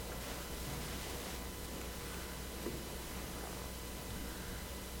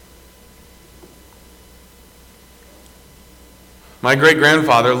My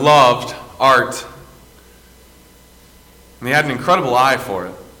great-grandfather loved art, and he had an incredible eye for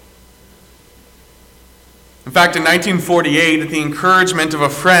it. In fact, in 1948, at the encouragement of a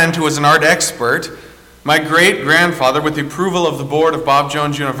friend who was an art expert, my great-grandfather, with the approval of the board of Bob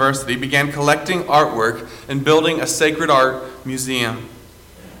Jones University, began collecting artwork and building a sacred art museum.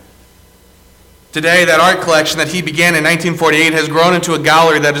 Today, that art collection that he began in 1948 has grown into a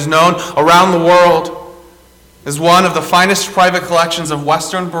gallery that is known around the world as one of the finest private collections of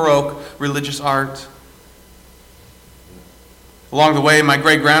Western Baroque religious art. Along the way, my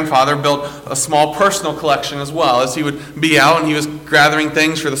great-grandfather built a small personal collection as well. As he would be out and he was gathering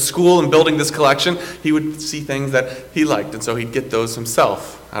things for the school and building this collection, he would see things that he liked, and so he'd get those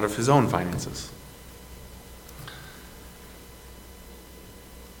himself out of his own finances.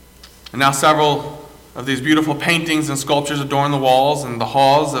 And now several of these beautiful paintings and sculptures adorn the walls and the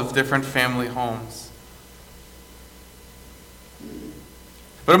halls of different family homes.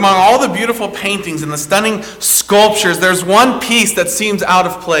 But among all the beautiful paintings and the stunning sculptures, there's one piece that seems out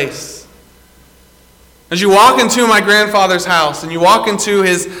of place. As you walk into my grandfather's house and you walk into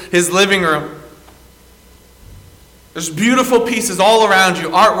his living room, there's beautiful pieces all around you,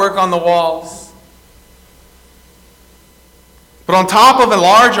 artwork on the walls. But on top of a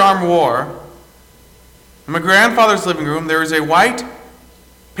large armoire, in my grandfather's living room, there is a white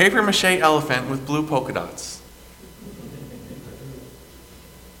papier-mâché elephant with blue polka dots.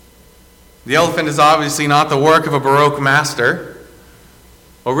 The elephant is obviously not the work of a Baroque master,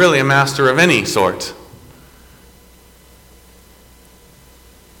 or really a master of any sort.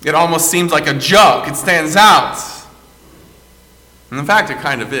 It almost seems like a joke. It stands out. And in fact, it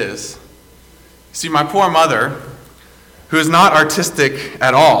kind of is. See, my poor mother, who is not artistic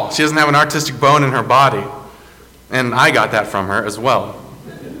at all, she doesn't have an artistic bone in her body, and I got that from her as well.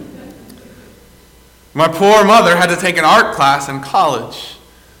 My poor mother had to take an art class in college,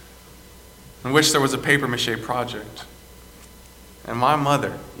 in which there was a papier-mâché project. And my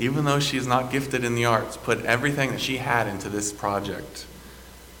mother, even though she is not gifted in the arts, put everything that she had into this project.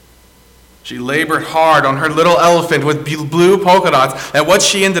 She labored hard on her little elephant with blue polka dots, and what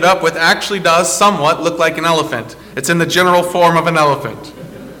she ended up with actually does somewhat look like an elephant. It's in the general form of an elephant.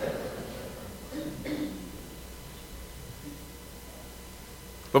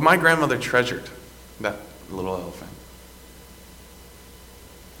 But my grandmother treasured that little elephant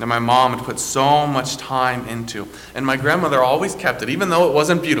that my mom had put so much time into. And my grandmother always kept it, even though it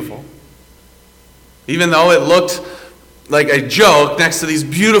wasn't beautiful. Even though it looked like a joke next to these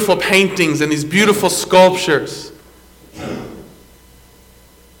beautiful paintings and these beautiful sculptures.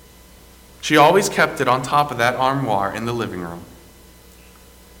 She always kept it on top of that armoire in the living room.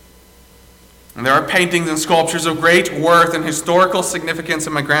 And there are paintings and sculptures of great worth and historical significance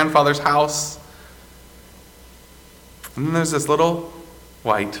in my grandfather's house. And then there's this little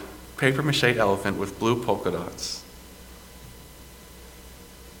white papier-mâché elephant with blue polka dots.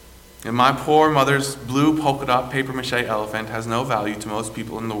 And my poor mother's blue polka dot papier-mâché elephant has no value to most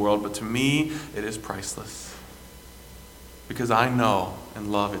people in the world, but to me it is priceless. Because I know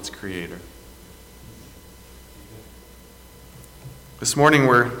and love its creator. This morning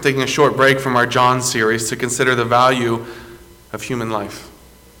we're taking a short break from our John series to consider the value of human life.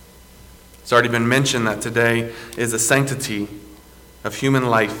 It's already been mentioned that today is the Sanctity of Human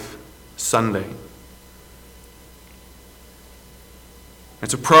Life Sunday.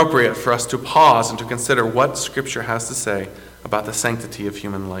 It's appropriate for us to pause and to consider what Scripture has to say about the sanctity of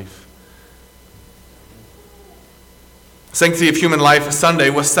human life. Sanctity of Human Life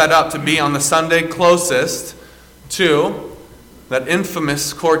Sunday was set up to be on the Sunday closest to that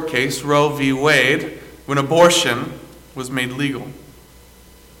infamous court case, Roe v. Wade, when abortion was made legal.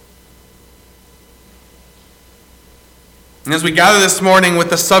 And as we gather this morning with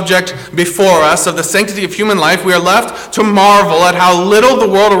the subject before us of the sanctity of human life, we are left to marvel at how little the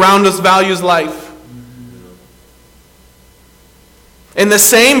world around us values life. In the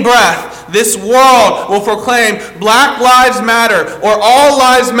same breath, this world will proclaim Black Lives Matter, or All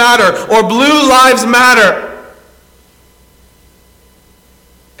Lives Matter, or Blue Lives Matter.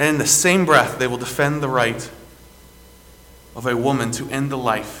 And in the same breath, they will defend the right of a woman to end the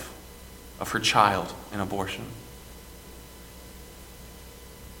life of her child in abortion.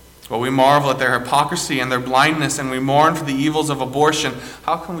 While we marvel at their hypocrisy and their blindness, and we mourn for the evils of abortion,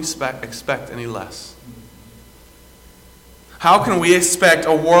 how can we expect any less? How can we expect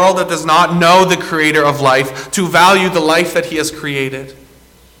a world that does not know the Creator of life to value the life that He has created?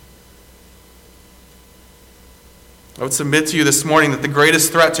 I would submit to you this morning that the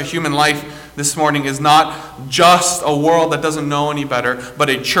greatest threat to human life this morning is not just a world that doesn't know any better, but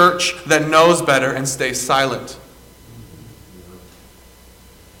a church that knows better and stays silent.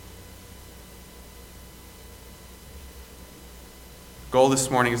 goal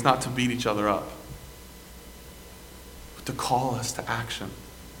this morning is not to beat each other up, but to call us to action,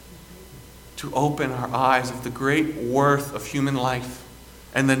 to open our eyes of the great worth of human life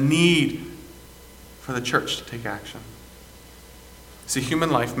and the need for the church to take action. See, human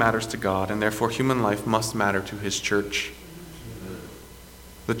life matters to God, and therefore human life must matter to His church.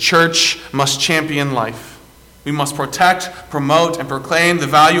 The church must champion life. We must protect, promote, and proclaim the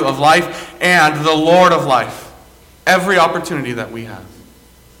value of life and the Lord of life every opportunity that we have.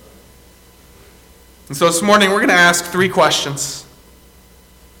 And so this morning we're going to ask 3 questions.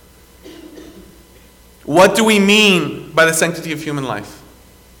 What do we mean by the sanctity of human life?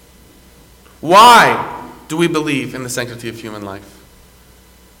 Why do we believe in the sanctity of human life?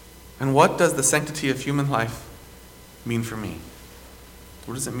 And what does the sanctity of human life mean for me?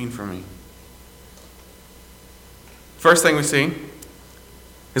 What does it mean for me? First thing we see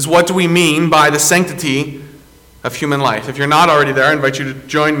is, what do we mean by the sanctity of human life? If you're not already there, I invite you to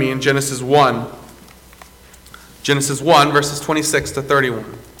join me in Genesis 1. Genesis 1, verses 26 to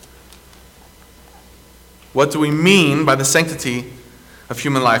 31. What do we mean by the sanctity of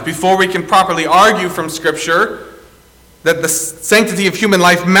human life? Before we can properly argue from Scripture that the sanctity of human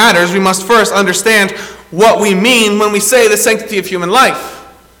life matters, we must first understand what we mean when we say the sanctity of human life.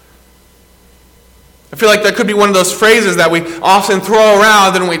 I feel like that could be one of those phrases that we often throw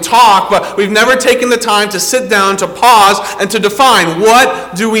around and we talk, but we've never taken the time to sit down, to pause, and to define,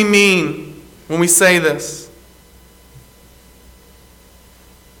 what do we mean when we say this?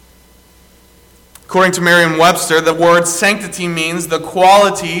 According to Merriam-Webster, the word sanctity means the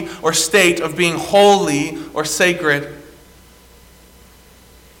quality or state of being holy or sacred.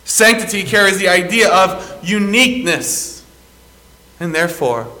 Sanctity carries the idea of uniqueness and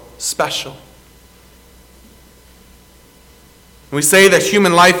therefore special. When we say that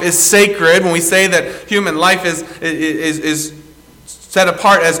human life is sacred, when we say that human life is set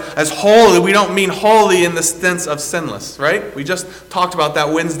apart as holy, we don't mean holy in the sense of sinless, right? We just talked about that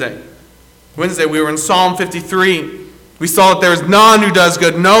Wednesday. Wednesday we were in Psalm 53. We saw that there is none who does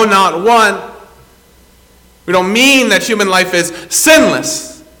good, no, not one. We don't mean that human life is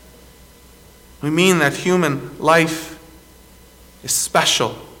sinless. We mean that human life is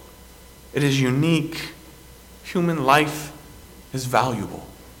special. It is unique. Human life is valuable.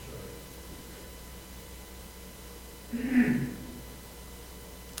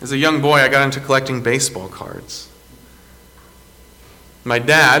 As a young boy, I got into collecting baseball cards. My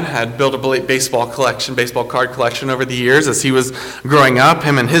dad had built a baseball card collection over the years as he was growing up.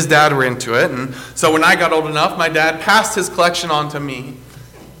 Him and his dad were into it. And so when I got old enough, my dad passed his collection on to me.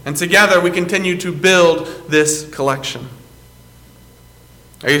 And together we continued to build this collection.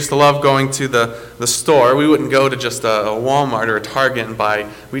 I used to love going to the store. We wouldn't go to just a Walmart or a Target and buy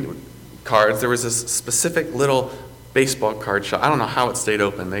cards. There was this specific little baseball card shop. I don't know how it stayed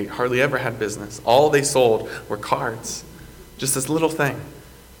open. They hardly ever had business. All they sold were cards. Just this little thing.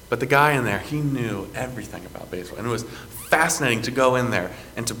 But the guy in there, he knew everything about baseball. And it was fascinating to go in there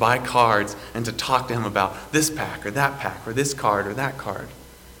and to buy cards and to talk to him about this pack or that pack or this card or that card.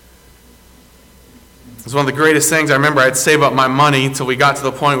 It was one of the greatest things. I remember I'd save up my money until we got to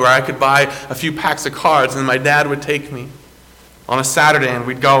the point where I could buy a few packs of cards, and my dad would take me on a Saturday and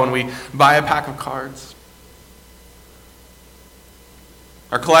we'd go and we'd buy a pack of cards.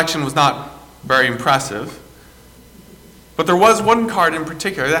 Our collection was not very impressive, but there was one card in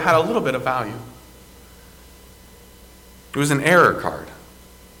particular that had a little bit of value. It was an error card.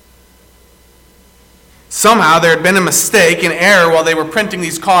 Somehow there had been a mistake, an error while they were printing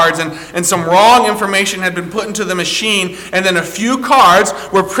these cards, and some wrong information had been put into the machine, and then a few cards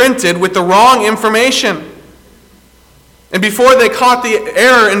were printed with the wrong information. And before they caught the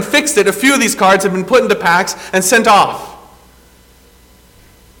error and fixed it, a few of these cards had been put into packs and sent off.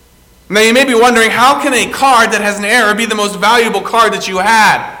 Now you may be wondering, how can a card that has an error be the most valuable card that you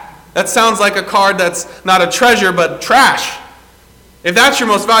had? That sounds like a card that's not a treasure but trash. If that's your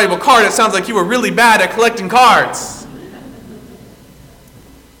most valuable card, it sounds like you were really bad at collecting cards.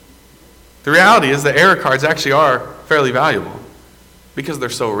 The reality is that error cards actually are fairly valuable because they're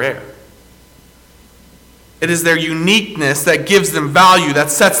so rare. It is their uniqueness that gives them value,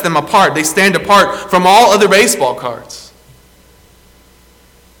 that sets them apart. They stand apart from all other baseball cards.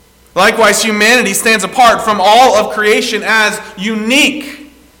 Likewise, humanity stands apart from all of creation as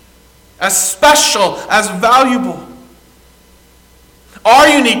unique, as special, as valuable. Our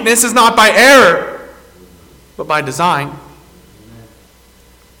uniqueness is not by error, but by design.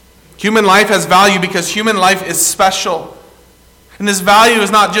 Human life has value because human life is special. And this value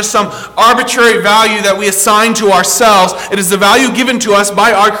is not just some arbitrary value that we assign to ourselves. It is the value given to us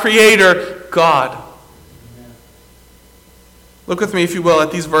by our Creator, God. Look with me, if you will,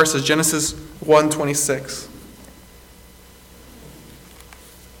 at these verses, Genesis 1:26.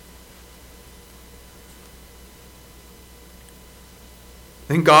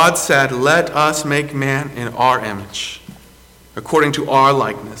 Then God said, "Let us make man in our image, according to our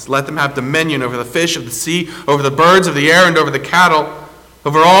likeness. Let them have dominion over the fish of the sea, over the birds of the air, and over the cattle,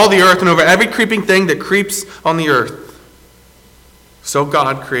 over all the earth, and over every creeping thing that creeps on the earth." So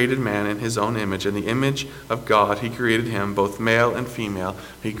God created man in his own image. In the image of God he created him, both male and female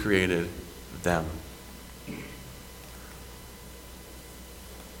he created them.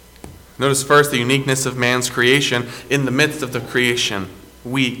 Notice first the uniqueness of man's creation in the midst of the creation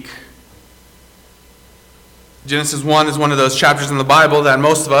week. Genesis 1 is one of those chapters in the Bible that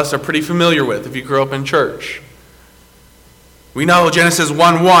most of us are pretty familiar with if you grew up in church. We know Genesis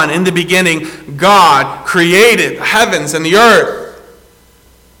 1:1, in the beginning, God created the heavens and the earth.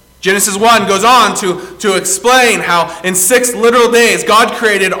 Genesis 1 goes on to explain how in 6 literal days God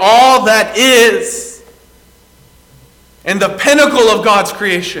created all that is. And the pinnacle of God's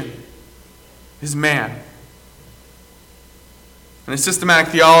creation is man. In his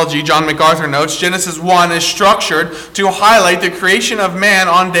systematic theology, John MacArthur notes, Genesis 1 is structured to highlight the creation of man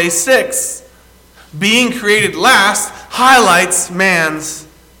on day 6. Being created last highlights man's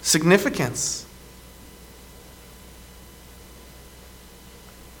significance.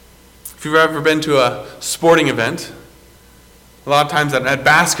 If you've ever been to a sporting event, a lot of times at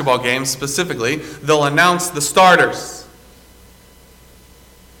basketball games specifically, they'll announce the starters.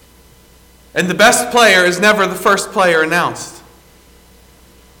 And the best player is never the first player announced.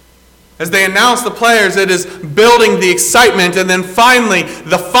 As they announce the players, it is building the excitement, and then finally,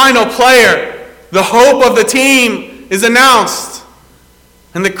 the final player, the hope of the team, is announced.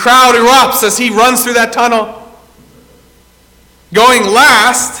 And the crowd erupts as he runs through that tunnel. Going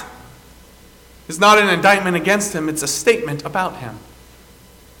last is not an indictment against him, it's a statement about him.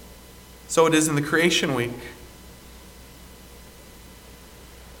 So it is in the creation week.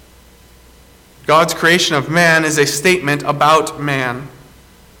 God's creation of man is a statement about man.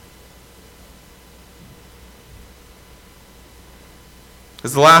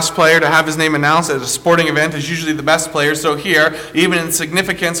 As the last player to have his name announced at a sporting event is usually the best player, so here, even in the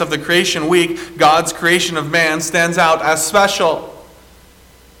significance of the creation week, God's creation of man stands out as special.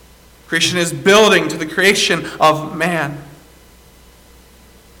 Creation is building to the creation of man.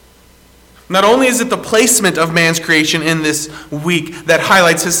 Not only is it the placement of man's creation in this week that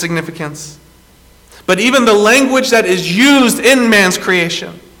highlights his significance, but even the language that is used in man's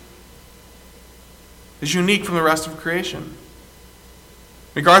creation is unique from the rest of creation.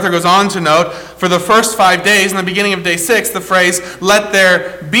 MacArthur goes on to note, for the first 5 days, in the beginning of day 6, the phrase, "let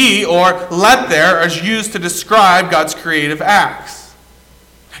there be," or "let there," is used to describe God's creative acts.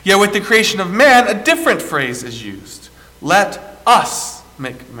 Yet with the creation of man, a different phrase is used. "Let us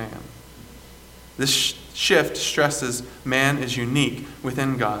make man." This shift stresses man is unique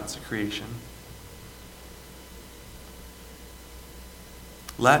within God's creation.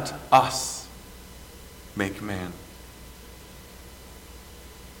 Let us make man.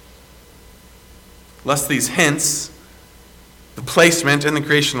 Lest these hints, the placement in the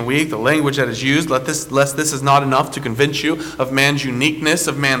creation week, the language that is used, lest this is not enough to convince you of man's uniqueness,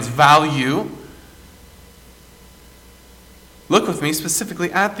 of man's value, look with me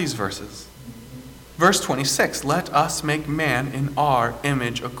specifically at these verses. Verse 26, "Let us make man in our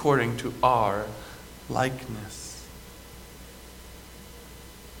image according to our likeness."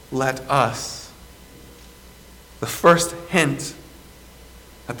 Let us. The first hint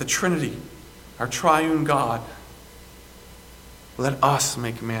at the Trinity, our triune God. Let us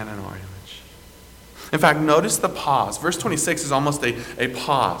make man in our image. In fact, notice the pause. Verse 26 is almost a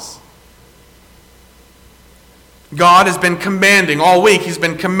pause. God has been commanding all week. He's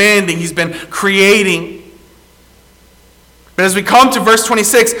been commanding. He's been creating. But as we come to verse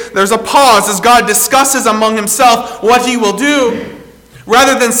 26, there's a pause as God discusses among himself what he will do.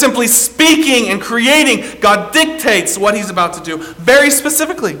 Rather than simply speaking and creating, God dictates what he's about to do very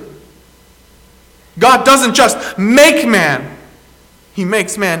specifically. God doesn't just make man. He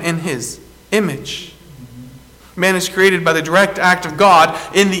makes man in his image. Man is created by the direct act of God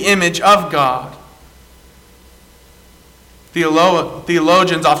in the image of God.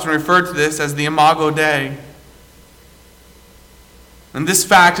 Theologians often refer to this as the Imago Dei. And this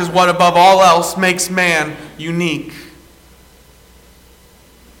fact is what above all else makes man unique.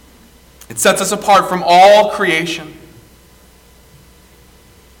 It sets us apart from all creation.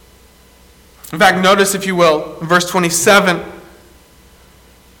 In fact, notice, if you will, in verse 27,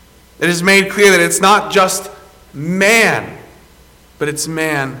 it is made clear that it's not just man, but it's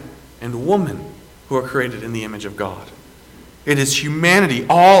man and woman who are created in the image of God. It is humanity,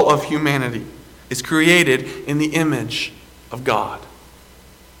 all of humanity, is created in the image of God.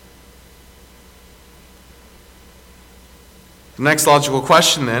 The next logical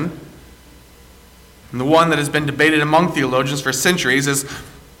question then, and the one that has been debated among theologians for centuries, is,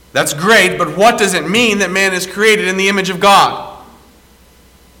 that's great, but what does it mean that man is created in the image of God?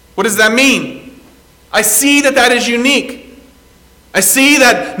 What does that mean? I see that that is unique. I see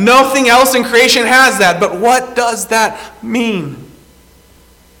that nothing else in creation has that, but what does that mean?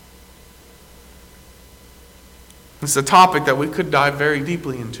 It's a topic that we could dive very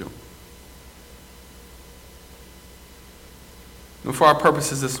deeply into. And for our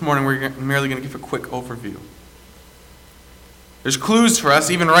purposes this morning, we're merely going to give a quick overview. There's clues for us,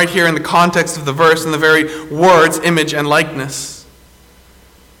 even right here in the context of the verse, in the very words, image and likeness.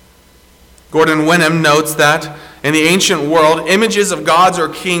 Gordon Wenham notes that in the ancient world, images of gods or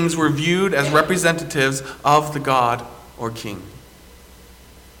kings were viewed as representatives of the god or king.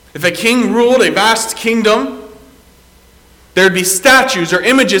 If a king ruled a vast kingdom, there would be statues or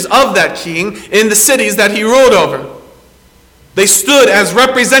images of that king in the cities that he ruled over. They stood as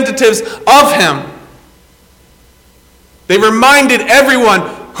representatives of him. They reminded everyone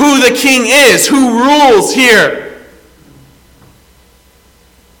who the king is, who rules here.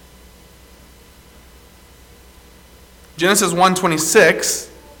 Genesis 1:26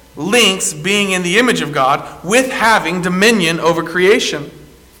 links being in the image of God with having dominion over creation.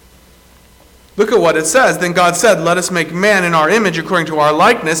 Look at what it says. Then God said, "Let us make man in our image according to our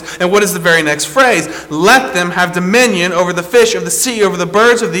likeness." And what is the very next phrase? "Let them have dominion over the fish of the sea, over the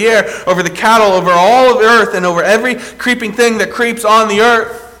birds of the air, over the cattle, over all of earth, and over every creeping thing that creeps on the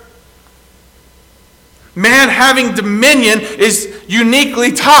earth." Man having dominion is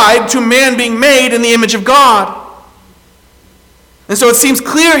uniquely tied to man being made in the image of God. And so it seems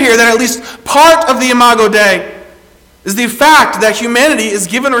clear here that at least part of the Imago Dei is the fact that humanity is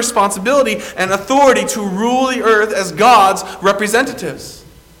given responsibility and authority to rule the earth as God's representatives.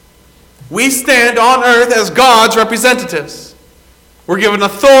 We stand on earth as God's representatives. We're given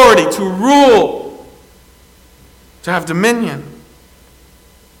authority to rule, to have dominion.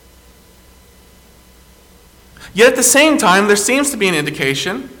 Yet at the same time, there seems to be an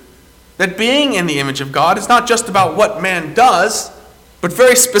indication that being in the image of God is not just about what man does, but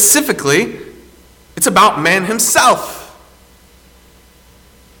very specifically, it's about man himself.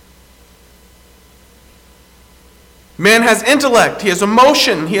 Man has intellect, he has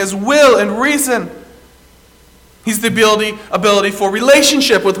emotion, he has will and reason. He's the ability for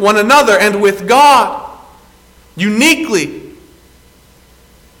relationship with one another and with God, uniquely.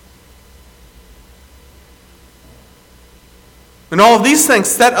 And all of these things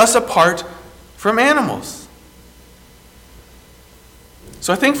set us apart from animals.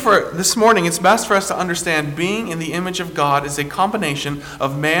 So I think for this morning, it's best for us to understand being in the image of God is a combination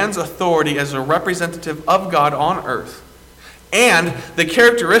of man's authority as a representative of God on earth and the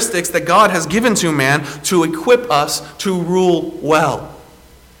characteristics that God has given to man to equip us to rule well.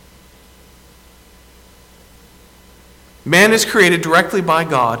 Man is created directly by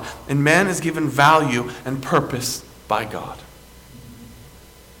God, and man is given value and purpose by God.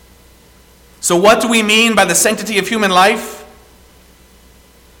 So what do we mean by the sanctity of human life?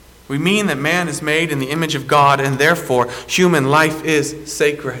 We mean that man is made in the image of God, and therefore human life is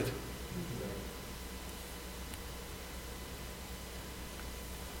sacred.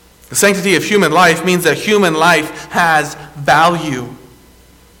 The sanctity of human life means that human life has value.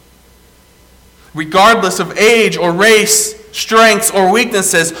 Regardless of age or race, strengths or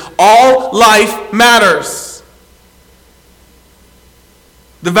weaknesses, all life matters.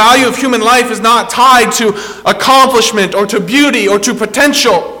 The value of human life is not tied to accomplishment or to beauty or to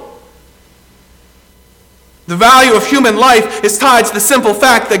potential. The value of human life is tied to the simple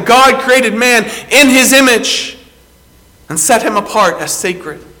fact that God created man in his image and set him apart as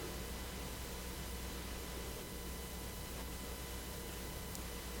sacred.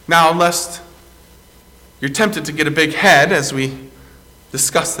 Now, lest you're tempted to get a big head as we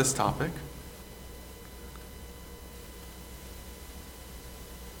discuss this topic,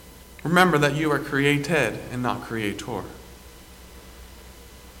 remember that you are created and not creator.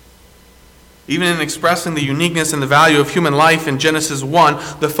 Even in expressing the uniqueness and the value of human life in Genesis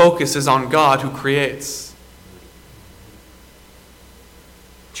 1, the focus is on God who creates.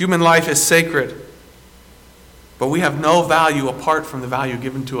 Human life is sacred, but we have no value apart from the value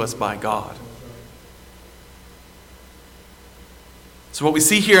given to us by God. So what we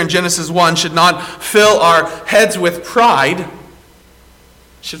see here in Genesis 1 should not fill our heads with pride, it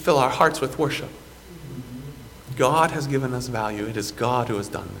should fill our hearts with worship. God has given us value. It is God who has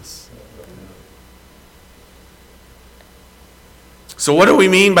done this. So what do we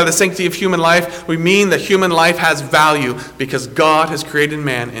mean by the sanctity of human life? We mean that human life has value because God has created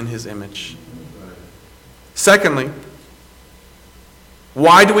man in his image. Secondly,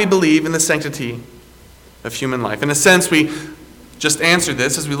 why do we believe in the sanctity of human life? In a sense, we just answered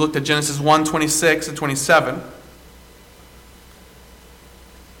this as we looked at Genesis 1:26 and 27.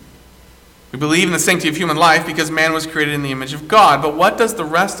 We believe in the sanctity of human life because man was created in the image of God. But what does the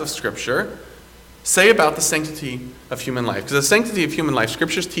rest of Scripture say about the sanctity of human life? Because the sanctity of human life,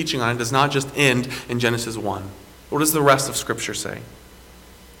 Scripture's teaching on it does not just end in Genesis 1. What does the rest of Scripture say?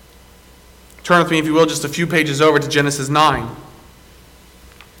 Turn with me, if you will, just a few pages over to Genesis 9.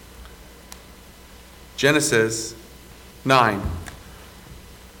 Genesis 9.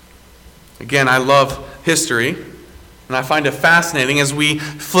 Again, I love history, and I find it fascinating as we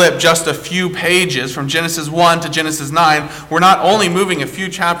flip just a few pages from Genesis 1 to Genesis 9. We're not only moving a few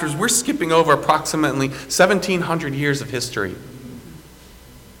chapters, we're skipping over approximately 1,700 years of history.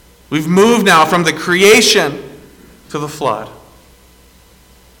 We've moved now from the creation to the flood.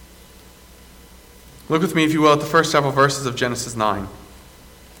 Look with me, if you will, at the first several verses of Genesis 9.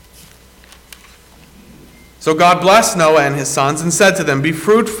 So God blessed Noah and his sons and said to them, "Be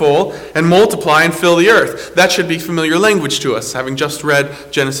fruitful and multiply and fill the earth." That should be familiar language to us, having just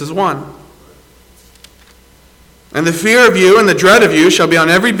read Genesis 1. "And the fear of you and the dread of you shall be on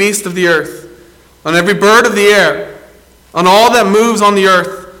every beast of the earth, on every bird of the air, on all that moves on the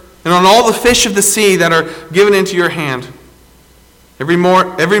earth, and on all the fish of the sea that are given into your hand. Every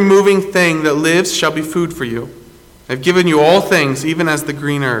moving thing that lives shall be food for you. I have given you all things, even as the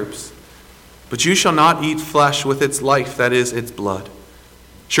green herbs. But you shall not eat flesh with its life, that is, its blood.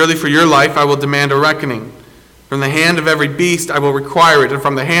 Surely for your life I will demand a reckoning. From the hand of every beast I will require it, and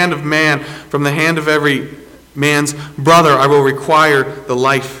from the hand of man, from the hand of every man's brother I will require the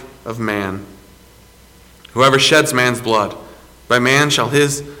life of man. Whoever sheds man's blood, by man shall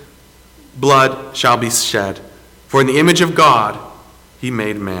his blood shall be shed. For in the image of God he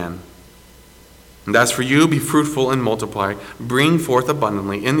made man. And as for you, be fruitful and multiply, bring forth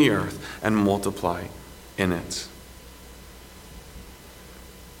abundantly in the earth, and multiply in it."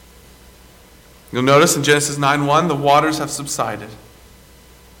 You'll notice in Genesis 9:1, the waters have subsided.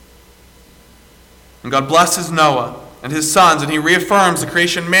 And God blesses Noah and his sons, and he reaffirms the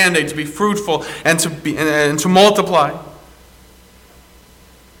creation mandate to be fruitful and to multiply.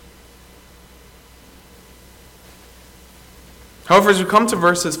 However, as we come to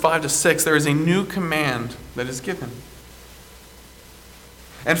verses 5 to 6, there is a new command that is given.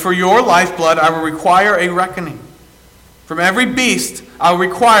 "And for your lifeblood I will require a reckoning. From every beast I will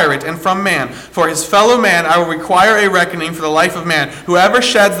require it, and from man. For his fellow man I will require a reckoning for the life of man. Whoever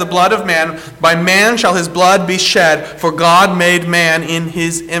sheds the blood of man, by man shall his blood be shed, for God made man in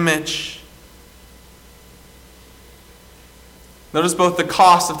his image." Notice both the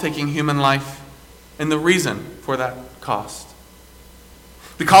cost of taking human life and the reason for that cost.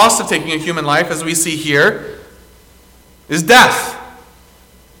 The cost of taking a human life, as we see here, is death.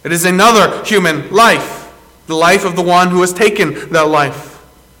 It is another human life, the life of the one who has taken that life.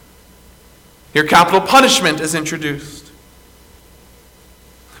 Here, capital punishment is introduced.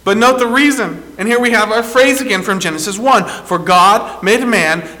 But note the reason, and here we have our phrase again from Genesis 1, "For God made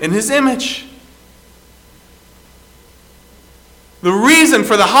man in his image." The reason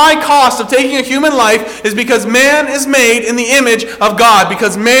for the high cost of taking a human life is because man is made in the image of God,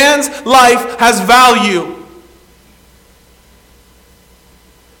 because man's life has value.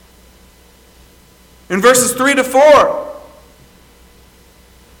 In verses 3 to 4,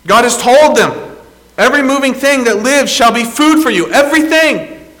 God has told them, "Every moving thing that lives shall be food for you."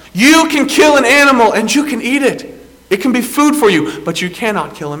 Everything. You can kill an animal and you can eat it. It can be food for you, but you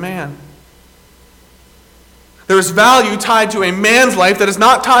cannot kill a man. There is value tied to a man's life that is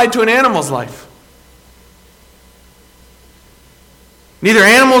not tied to an animal's life. Neither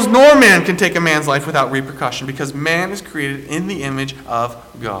animals nor man can take a man's life without repercussion, because man is created in the image of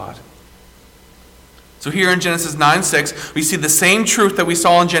God. So here in Genesis 9:6, we see the same truth that we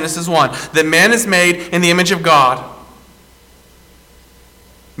saw in Genesis 1, that man is made in the image of God.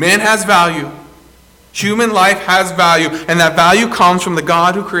 Man has value. Human life has value, and that value comes from the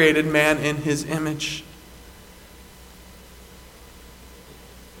God who created man in his image.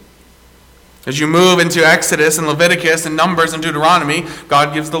 As you move into Exodus and Leviticus and Numbers and Deuteronomy,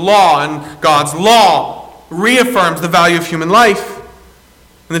 God gives the law, and God's law reaffirms the value of human life.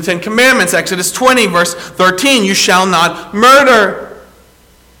 In the Ten Commandments, Exodus 20, verse 13, "You shall not murder."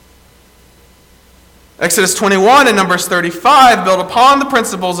 Exodus 21 and Numbers 35 build upon the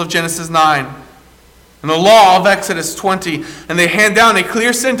principles of Genesis 9 and the law of Exodus 20, and they hand down a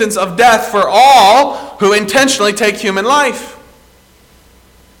clear sentence of death for all who intentionally take human life.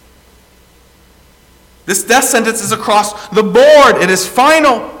 This death sentence is across the board. It is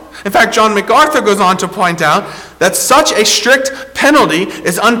final. In fact, John MacArthur goes on to point out that such a strict penalty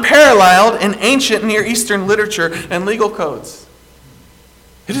is unparalleled in ancient Near Eastern literature and legal codes.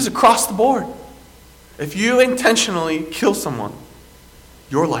 It is across the board. If you intentionally kill someone,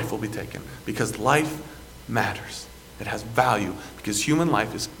 your life will be taken, because life matters. It has value, because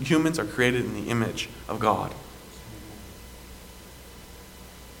humans are created in the image of God.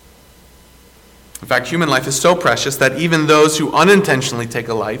 In fact, human life is so precious that even those who unintentionally take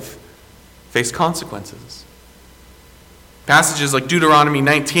a life face consequences. Passages like Deuteronomy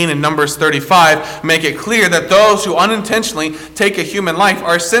 19 and Numbers 35 make it clear that those who unintentionally take a human life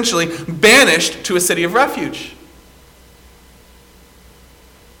are essentially banished to a city of refuge.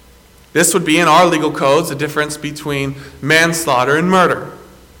 This would be, in our legal codes, the difference between manslaughter and murder.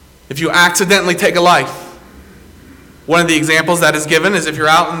 If you accidentally take a life, one of the examples that is given is if you're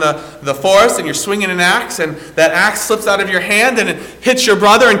out in the forest and you're swinging an axe and that axe slips out of your hand and it hits your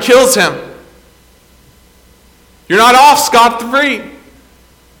brother and kills him. You're not off scot-free.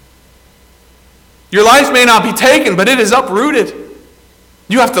 Your life may not be taken, but it is uprooted.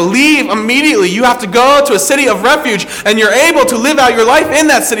 You have to leave immediately. You have to go to a city of refuge, and you're able to live out your life in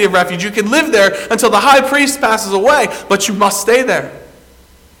that city of refuge. You can live there until the high priest passes away, but you must stay there.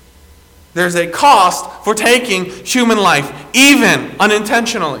 There's a cost for taking human life, even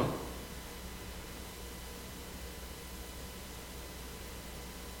unintentionally.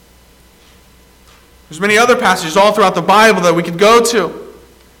 There's many other passages all throughout the Bible that we could go to.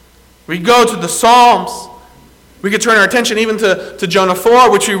 We could go to the Psalms. We could turn our attention even to Jonah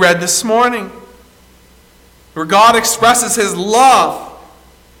 4, which we read this morning, where God expresses his love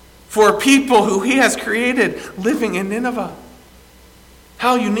for people who he has created living in Nineveh.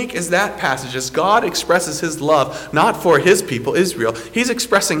 How unique is that passage as God expresses his love not for his people, Israel. He's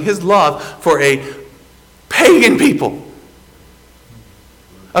expressing his love for a pagan people.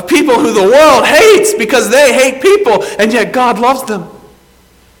 A people who the world hates because they hate people, and yet God loves them.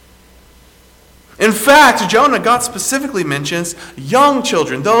 In fact, Jonah, God specifically mentions young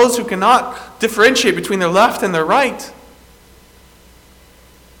children, those who cannot differentiate between their left and their right.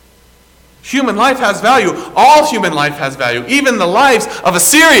 Human life has value. All human life has value, even the lives of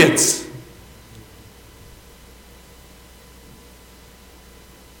Assyrians.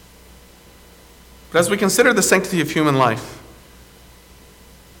 But as we consider the sanctity of human life,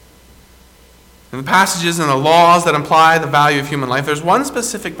 and the passages and the laws that imply the value of human life, there's one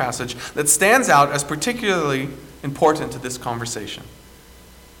specific passage that stands out as particularly important to this conversation.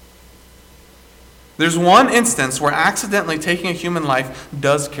 There's one instance where accidentally taking a human life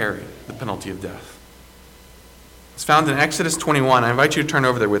does carry the penalty of death. It's found in Exodus 21. I invite you to turn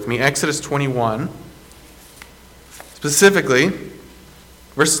over there with me. Exodus 21, specifically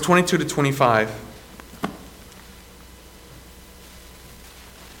verses 22 to 25.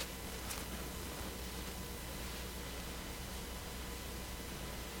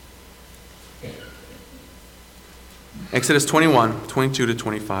 Exodus 21, 22 to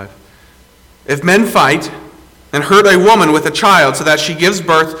 25. If men fight and hurt a woman with a child so that she gives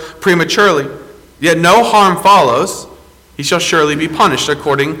birth prematurely, yet no harm follows, he shall surely be punished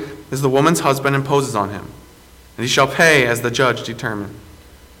according as the woman's husband imposes on him, and he shall pay as the judge determine.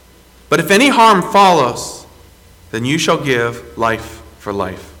 But if any harm follows, then you shall give life for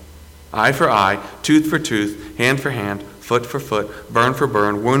life, eye for eye, tooth for tooth, hand for hand, foot for foot, burn for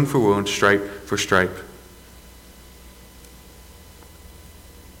burn, wound for wound, stripe for stripe.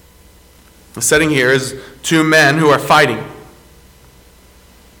 The setting here is two men who are fighting.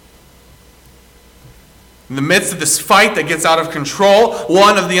 In the midst of this fight that gets out of control,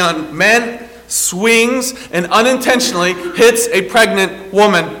 one of the men swings and unintentionally hits a pregnant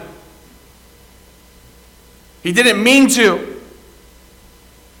woman. He didn't mean to.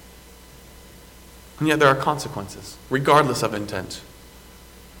 And yet there are consequences, regardless of intent.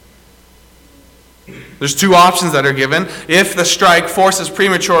 There's two options that are given. If the strike forces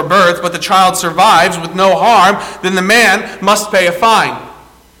premature birth, but the child survives with no harm, then the man must pay a fine.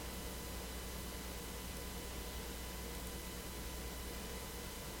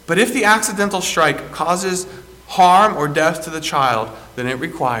 But if the accidental strike causes harm or death to the child, then it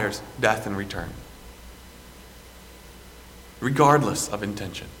requires death in return, regardless of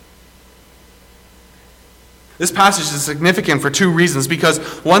intention. This passage is significant for two reasons,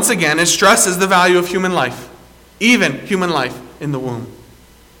 because once again it stresses the value of human life, even human life in the womb.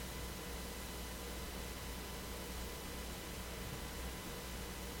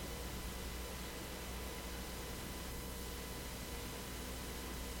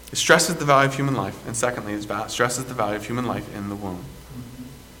 It stresses the value of human life, and secondly, it stresses the value of human life in the womb.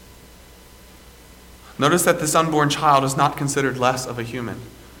 Notice that this unborn child is not considered less of a human.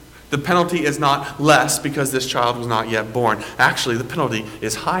 The penalty is not less because this child was not yet born. Actually, the penalty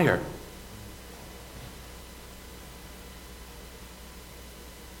is higher.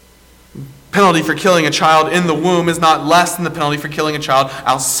 Penalty for killing a child in the womb is not less than the penalty for killing a child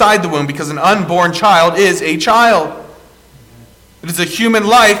outside the womb, because an unborn child is a child. It is a human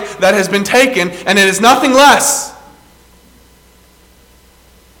life that has been taken, and it is nothing less.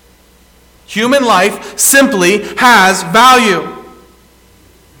 Human life simply has value.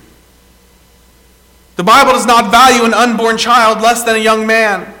 The Bible does not value an unborn child less than a young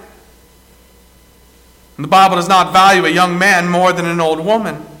man. And the Bible does not value a young man more than an old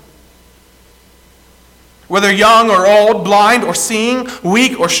woman. Whether young or old, blind or seeing,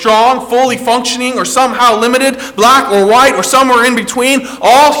 weak or strong, fully functioning or somehow limited, black or white or somewhere in between,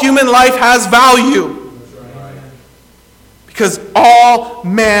 all human life has value. Because all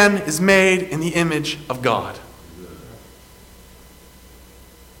man is made in the image of God.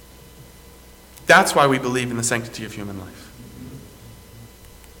 That's why we believe in the sanctity of human life.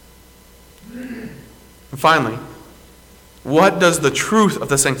 And finally, what does the truth of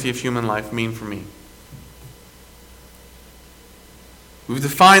the sanctity of human life mean for me? We've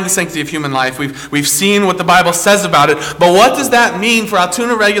defined the sanctity of human life. We've seen what the Bible says about it. But what does that mean for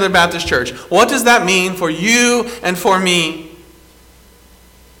Altoona Regular Baptist Church? What does that mean for you and for me?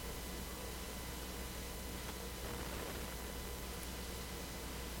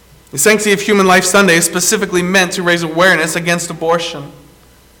 The Sanctity of Human Life Sunday is specifically meant to raise awareness against abortion.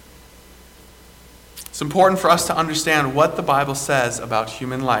 It's important for us to understand what the Bible says about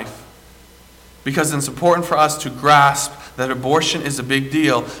human life, because it's important for us to grasp that abortion is a big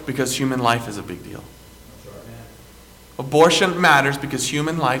deal because human life is a big deal. Abortion matters because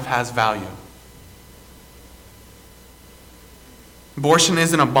human life has value. Abortion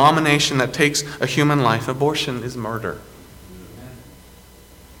is an abomination that takes a human life. Abortion is murder.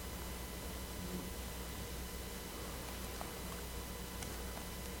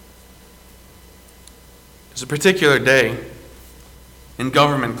 There's a particular day in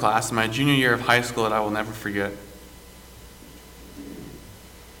government class in my junior year of high school that I will never forget.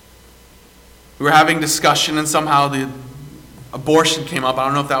 We were having discussion and somehow the abortion came up. I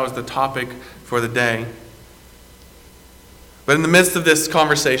don't know if that was the topic for the day. But in the midst of this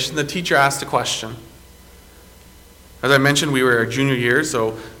conversation, the teacher asked a question. As I mentioned, we were our junior year,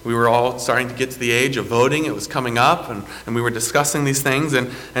 so we were all starting to get to the age of voting. It was coming up, and we were discussing these things.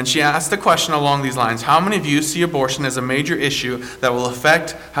 And she asked a question along these lines: how many of you see abortion as a major issue that will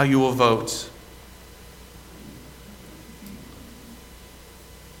affect how you will vote?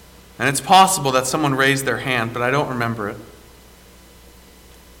 And it's possible that someone raised their hand, but I don't remember it. In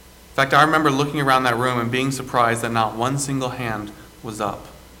fact, I remember looking around that room and being surprised that not one single hand was up.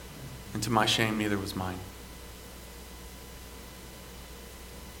 And to my shame, neither was mine.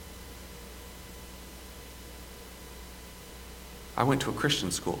 I went to a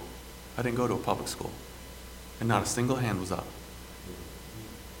Christian school. I didn't go to a public school. And not a single hand was up.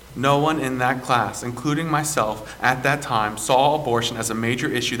 No one in that class, including myself at that time, saw abortion as a major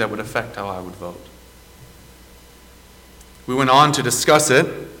issue that would affect how I would vote. We went on to discuss it,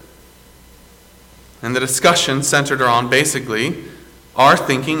 and the discussion centered around basically our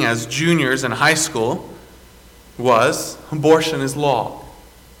thinking as juniors in high school was abortion is law.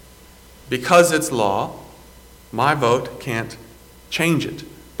 Because it's law, my vote can't change it.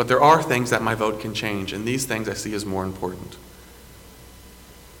 But there are things that my vote can change, and these things I see as more important.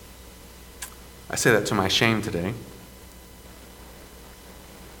 I say that to my shame today.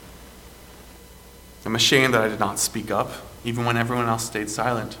 I'm ashamed that I did not speak up, even when everyone else stayed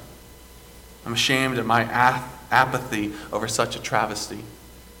silent. I'm ashamed at my apathy over such a travesty.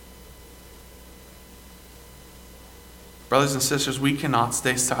 Brothers and sisters, we cannot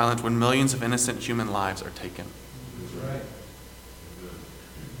stay silent when millions of innocent human lives are taken. That's right.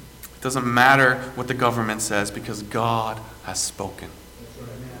 It doesn't matter what the government says because God has spoken. That's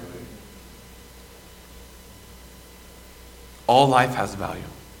right. All life has value.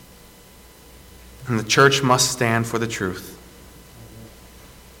 And the church must stand for the truth.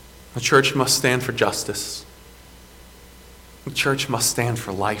 The church must stand for justice. The church must stand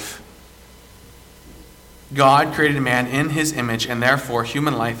for life. God created man in his image, and therefore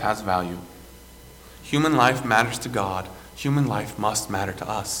human life has value. Human life matters to God. Human life must matter to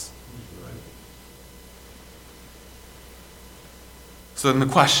us. So then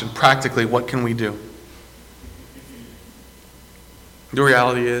the question, practically, what can we do? The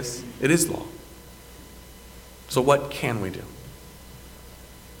reality is, it is law. So what can we do?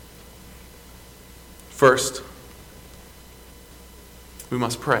 First, we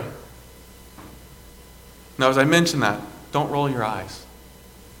must pray. Now, as I mentioned that, don't roll your eyes.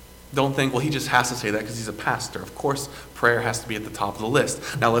 Don't think, well, he just has to say that because he's a pastor. Of course, prayer has to be at the top of the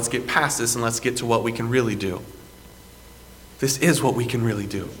list. Now, let's get past this and let's get to what we can really do. This is what we can really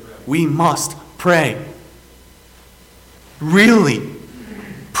do. We must pray. Really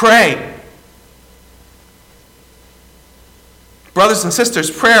pray. Brothers and sisters,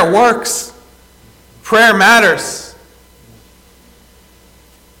 prayer works. Prayer matters.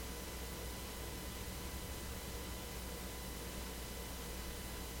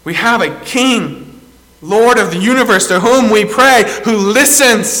 We have a King, Lord of the universe, to whom we pray, who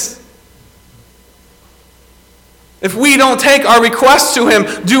listens. If we don't take our requests to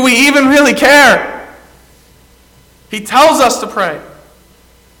him, do we even really care? He tells us to pray.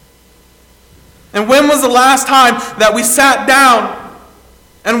 And when was the last time that we sat down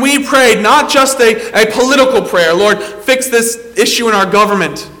and we prayed, not just a political prayer, Lord, fix this issue in our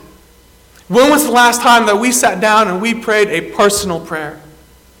government. When was the last time that we sat down and we prayed a personal prayer?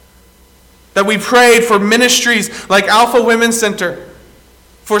 That we prayed for ministries like Alpha Women's Center,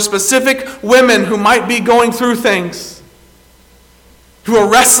 for specific women who might be going through things, who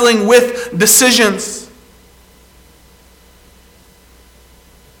are wrestling with decisions.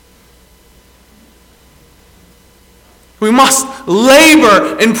 We must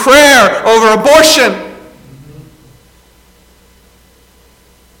labor in prayer over abortion.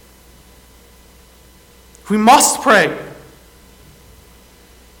 We must pray.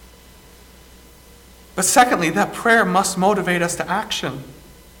 But secondly, that prayer must motivate us to action.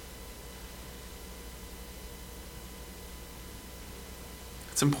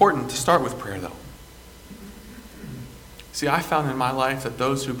 It's important to start with prayer, though. See, I found in my life that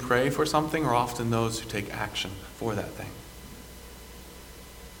those who pray for something are often those who take action for that thing.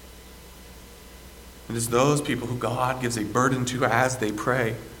 It is those people who God gives a burden to as they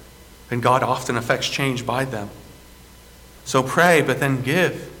pray, and God often affects change by them. So pray, but then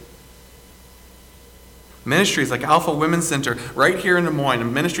give. Ministries like Alpha Women's Center, right here in Des Moines, a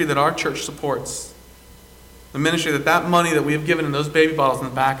ministry that our church supports. The ministry that money that we have given in those baby bottles in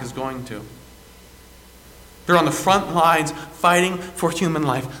the back is going to. They're on the front lines fighting for human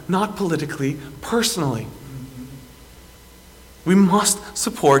life, not politically, personally. We must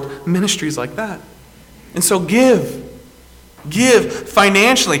support ministries like that. And so give. Give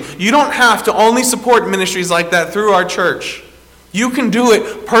financially. You don't have to only support ministries like that through our church. You can do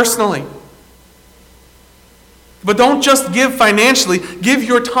it personally. But don't just give financially. Give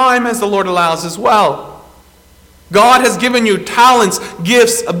your time as the Lord allows as well. God has given you talents,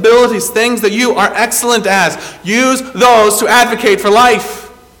 gifts, abilities, things that you are excellent as. Use those to advocate for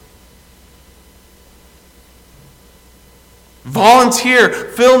life. Volunteer,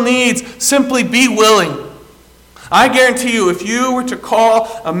 fill needs, simply be willing. I guarantee you, if you were to call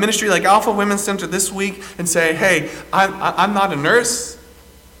a ministry like Alpha Women's Center this week and say, hey, I'm not a nurse,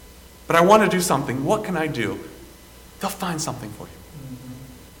 but I want to do something. What can I do? They'll find something for you.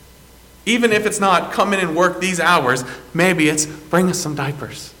 Even if it's not come in and work these hours, maybe it's bring us some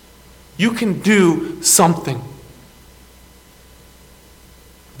diapers. You can do something.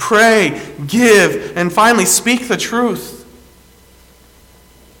 Pray, give, and finally speak the truth.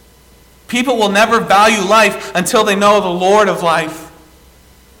 People will never value life until they know the Lord of life.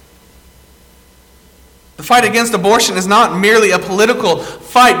 The fight against abortion is not merely a political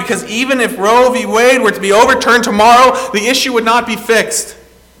fight, because even if Roe v. Wade were to be overturned tomorrow, the issue would not be fixed.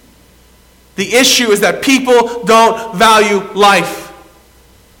 The issue is that people don't value life.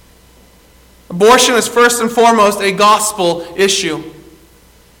 Abortion is first and foremost a gospel issue.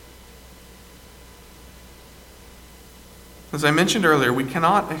 As I mentioned earlier, we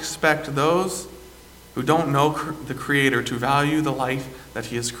cannot expect those who don't know the Creator to value the life that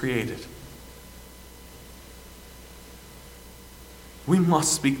He has created. We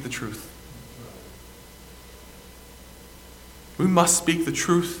must speak the truth. We must speak the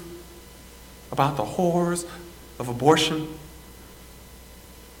truth about the horrors of abortion,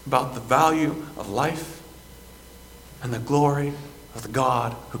 about the value of life, and the glory of the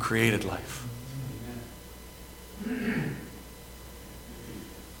God who created life.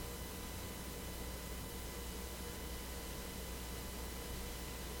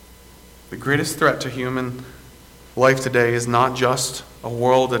 The greatest threat to human life today is not just a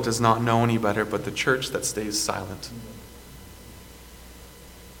world that does not know any better, but the church that stays silent.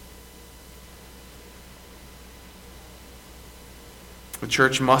 The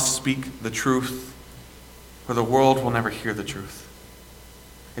church must speak the truth, or the world will never hear the truth.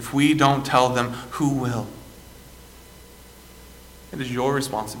 If we don't tell them, who will? It is your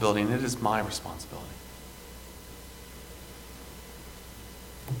responsibility, and it is my responsibility.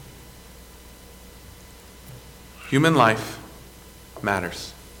 Human life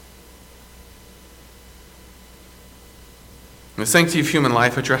matters. And the sanctity of human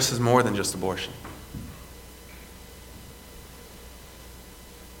life addresses more than just abortion.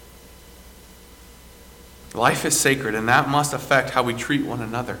 Life is sacred, and that must affect how we treat one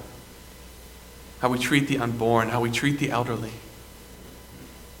another, how we treat the unborn, how we treat the elderly,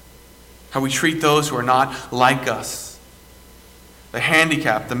 how we treat those who are not like us, the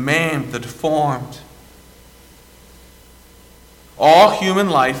handicapped, the maimed, the deformed. All human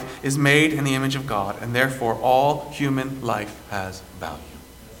life is made in the image of God, and therefore all human life has value.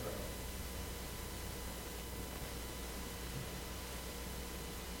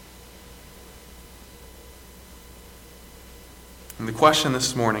 And the question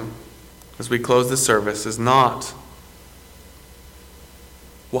this morning, as we close this service, is not,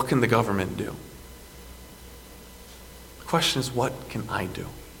 what can the government do? The question is, what can I do?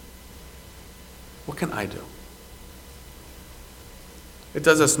 What can I do? It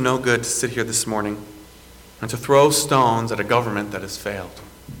does us no good to sit here this morning and to throw stones at a government that has failed,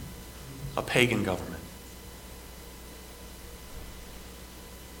 a pagan government.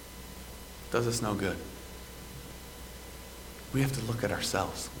 It does us no good. We have to look at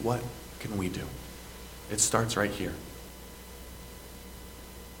ourselves. What can we do? It starts right here.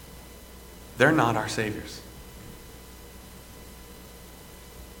 They're not our saviors.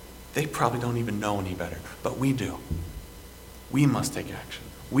 They probably don't even know any better, but we do. We must take action.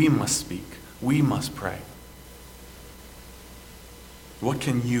 We must speak. We must pray. What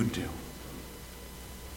can you do?